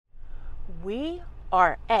We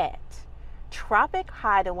are at Tropic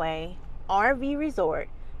Hideaway RV Resort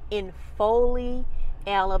in Foley,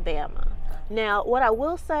 Alabama. Now, what I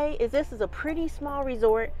will say is this is a pretty small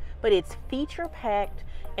resort, but it's feature packed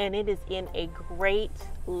and it is in a great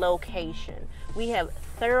location. We have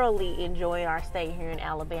thoroughly enjoyed our stay here in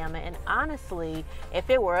Alabama, and honestly, if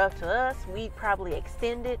it were up to us, we'd probably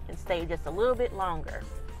extend it and stay just a little bit longer.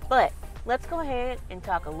 But let's go ahead and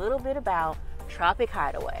talk a little bit about Tropic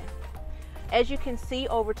Hideaway. As you can see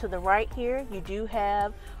over to the right here, you do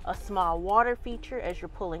have a small water feature as you're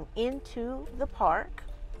pulling into the park.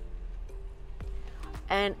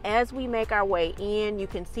 And as we make our way in, you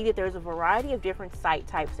can see that there's a variety of different site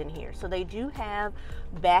types in here. So they do have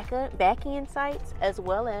back-end sites as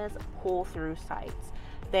well as pull-through sites.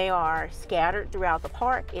 They are scattered throughout the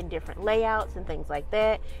park in different layouts and things like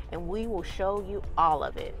that, and we will show you all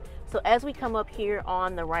of it. So as we come up here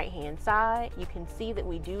on the right hand side, you can see that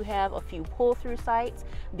we do have a few pull-through sites.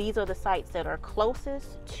 These are the sites that are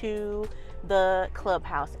closest to the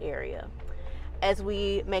clubhouse area. As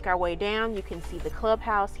we make our way down, you can see the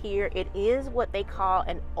clubhouse here. It is what they call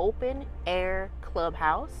an open air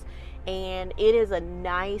clubhouse, and it is a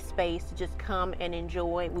nice space to just come and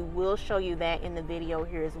enjoy. We will show you that in the video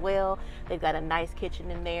here as well. They've got a nice kitchen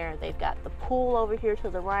in there. They've got the pool over here to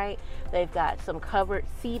the right. They've got some covered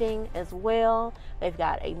seating as well. They've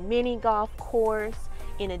got a mini golf course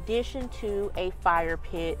in addition to a fire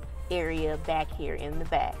pit area back here in the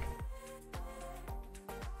back.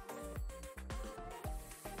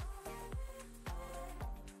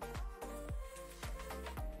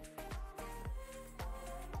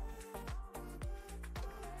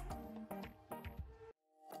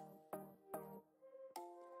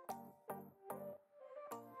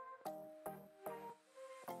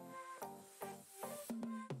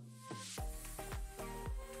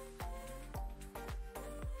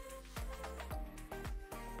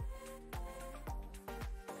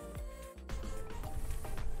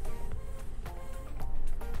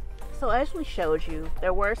 So as we showed you,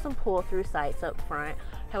 there were some pull-through sites up front.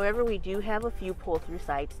 However, we do have a few pull-through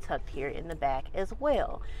sites tucked here in the back as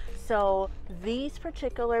well. So these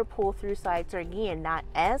particular pull-through sites are, again, not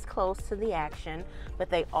as close to the action, but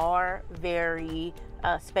they are very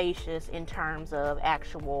spacious in terms of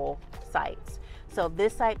actual sites. So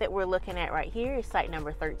this site that we're looking at right here is site number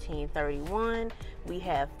 1331. We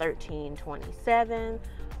have 1327.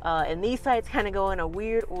 And these sites kind of go in a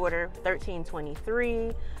weird order.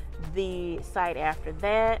 1323. The site after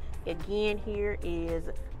that, again, here is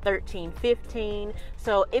 1315.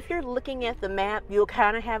 So if you're looking at the map, you'll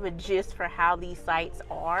kind of have a gist for how these sites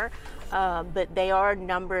are, but they are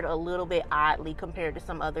numbered a little bit oddly compared to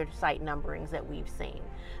some other site numberings that we've seen.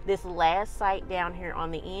 This last site down here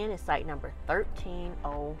on the end is site number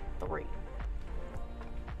 1303.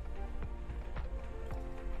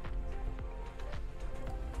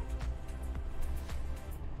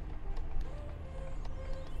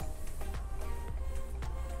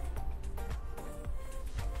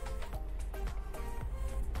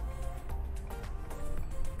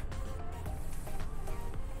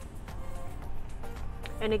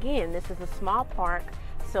 And again, this is a small park,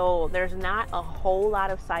 so there's not a whole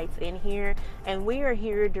lot of sites in here. And we are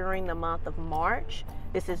here during the month of March.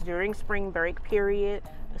 This is during spring break period,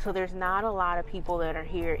 so there's not a lot of people that are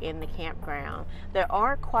here in the campground. There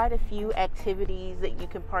are quite a few activities that you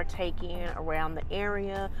can partake in around the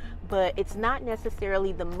area, but it's not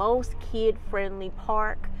necessarily the most kid-friendly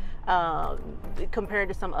park compared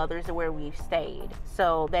to some others where we've stayed.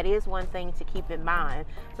 So that is one thing to keep in mind.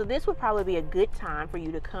 So this would probably be a good time for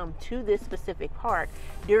you to come to this specific park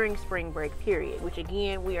during spring break period, which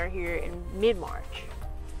again, we are here in mid-March.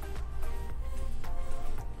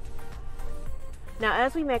 Now,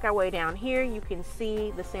 as we make our way down here, you can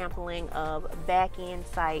see the sampling of back-end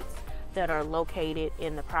sites that are located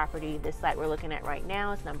in the property. This site we're looking at right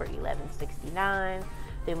now is number 1169.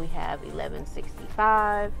 Then we have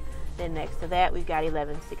 1165. Then next to that, we've got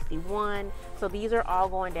 1161. So these are all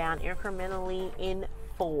going down incrementally in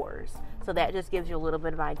fours. So that just gives you a little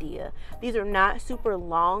bit of idea. These are not super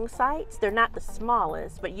long sites. They're not the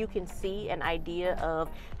smallest, but you can see an idea of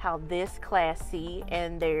how this Class C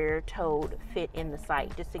and their Toad fit in the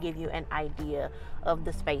site, just to give you an idea of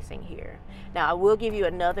the spacing here. Now, I will give you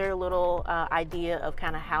another little idea of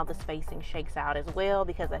kind of how the spacing shakes out as well,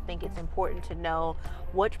 because I think it's important to know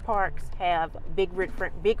which parks have big rig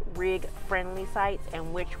friendly sites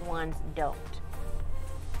and which ones don't.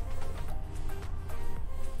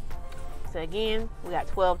 So again, we got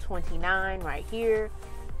 1229 right here,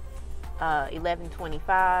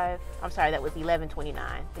 1125. I'm sorry, that was 1129,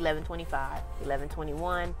 1125,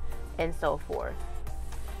 1121, and so forth.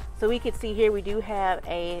 So we can see here we do have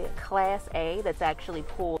a Class A that's actually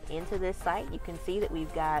pulled into this site. You can see that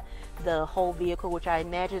we've got the whole vehicle, which I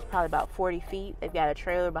imagine is probably about 40 feet. They've got a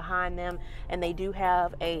trailer behind them, and they do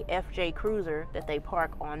have a FJ Cruiser that they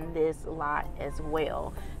park on this lot as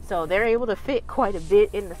well. So they're able to fit quite a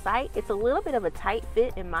bit in the site. It's a little bit of a tight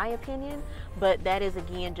fit in my opinion, but that is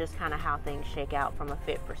again just kind of how things shake out from a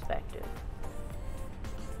fit perspective.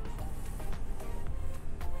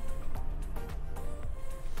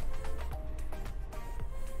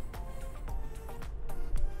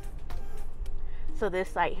 So this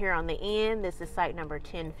site here on the end, this is site number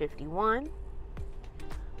 1051.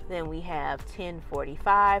 Then we have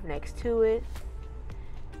 1045 next to it.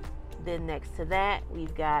 Then next to that,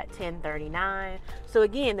 we've got 1039. So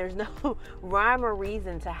again, there's no rhyme or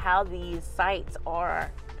reason to how these sites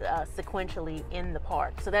are sequentially in the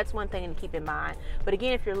park. So that's one thing to keep in mind. But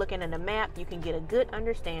again, if you're looking at a map, you can get a good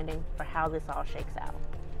understanding for how this all shakes out.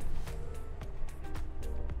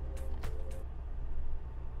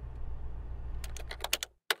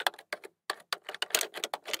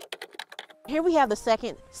 Here we have the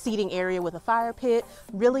second seating area with a fire pit.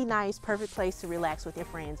 Really nice, perfect place to relax with your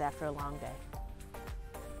friends after a long day.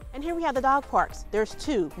 And here we have the dog parks. There's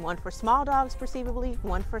two, one for small dogs perceivably,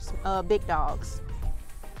 one for big dogs.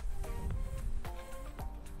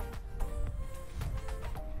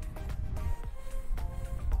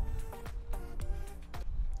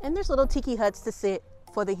 And there's little tiki huts to sit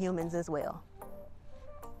for the humans as well.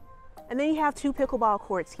 And then you have two pickleball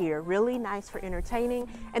courts here, really nice for entertaining.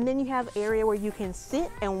 And then you have an area where you can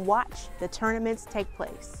sit and watch the tournaments take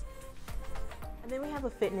place. And then we have a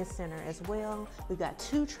fitness center as well. We've got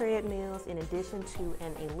two treadmills in addition to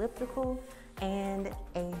an elliptical and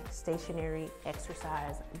a stationary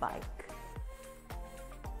exercise bike.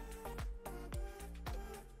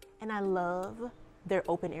 And I love their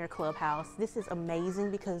open air clubhouse. This is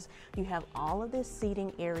amazing because you have all of this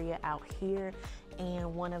seating area out here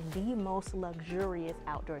and one of the most luxurious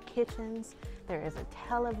outdoor kitchens. There is a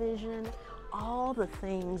television, all the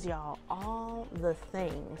things, y'all, all the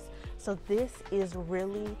things. So this is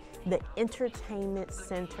really the entertainment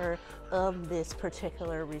center of this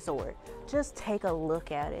particular resort. Just take a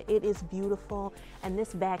look at it. It is beautiful, and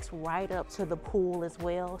this backs right up to the pool as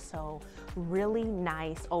well. So really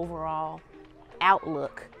nice overall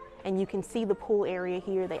outlook. And you can see the pool area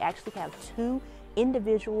here. They actually have two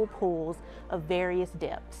individual pools of various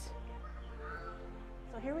depths.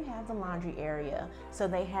 So here we have the laundry area. So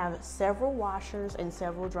they have several washers and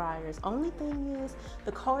several dryers. Only thing is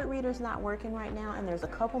the card reader's not working right now, and there's a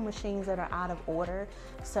couple machines that are out of order.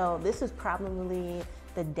 So this is probably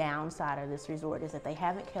the downside of this resort, is that they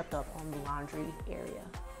haven't kept up on the laundry area.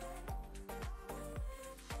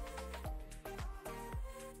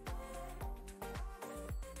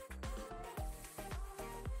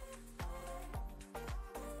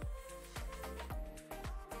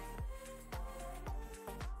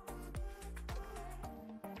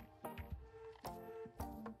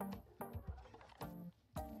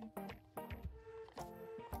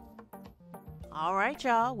 All right,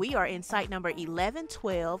 y'all, we are in site number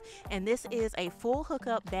 1112, and this is a full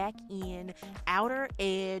hookup back in outer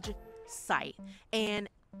edge site. And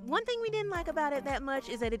one thing we didn't like about it that much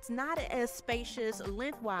is that it's not as spacious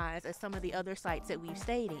lengthwise as some of the other sites that we've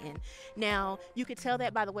stayed in. Now, you could tell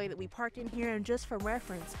that by the way that we parked in here, and just for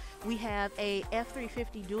reference, we have a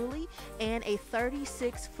F350 dually and a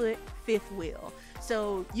 36-foot fifth wheel.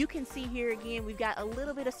 So you can see here again, we've got a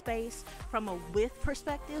little bit of space from a width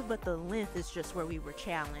perspective, but the length is just where we were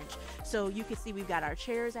challenged. So you can see we've got our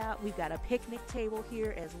chairs out, we've got a picnic table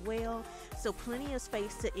here as well. So plenty of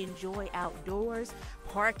space to enjoy outdoors.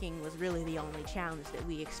 Parking was really the only challenge that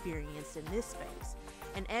we experienced in this space.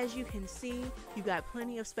 And as you can see, you've got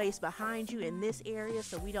plenty of space behind you in this area,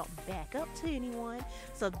 so we don't back up to anyone.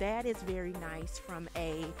 So that is very nice from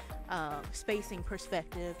a spacing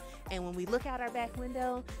perspective. And when we look out our back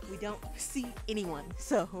window, we don't see anyone.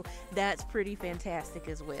 So that's pretty fantastic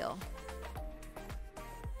as well.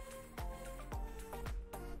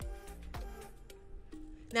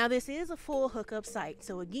 Now this is a full hookup site.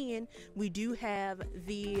 So again, we do have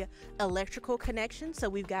the electrical connection. So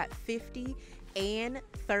we've got 50 and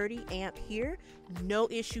 30 amp here. No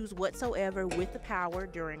issues whatsoever with the power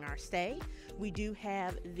during our stay. We do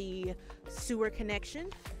have the sewer connection,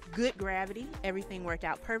 good gravity, everything worked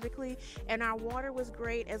out perfectly, and our water was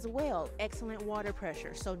great as well. Excellent water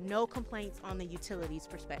pressure, so no complaints on the utilities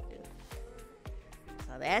perspective.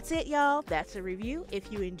 So that's it, y'all. That's a review.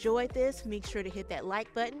 If you enjoyed this, make sure to hit that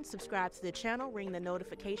like button, subscribe to the channel, ring the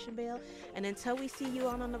notification bell, and until we see you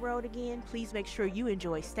on the road again, please make sure you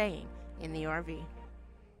enjoy staying in the RV.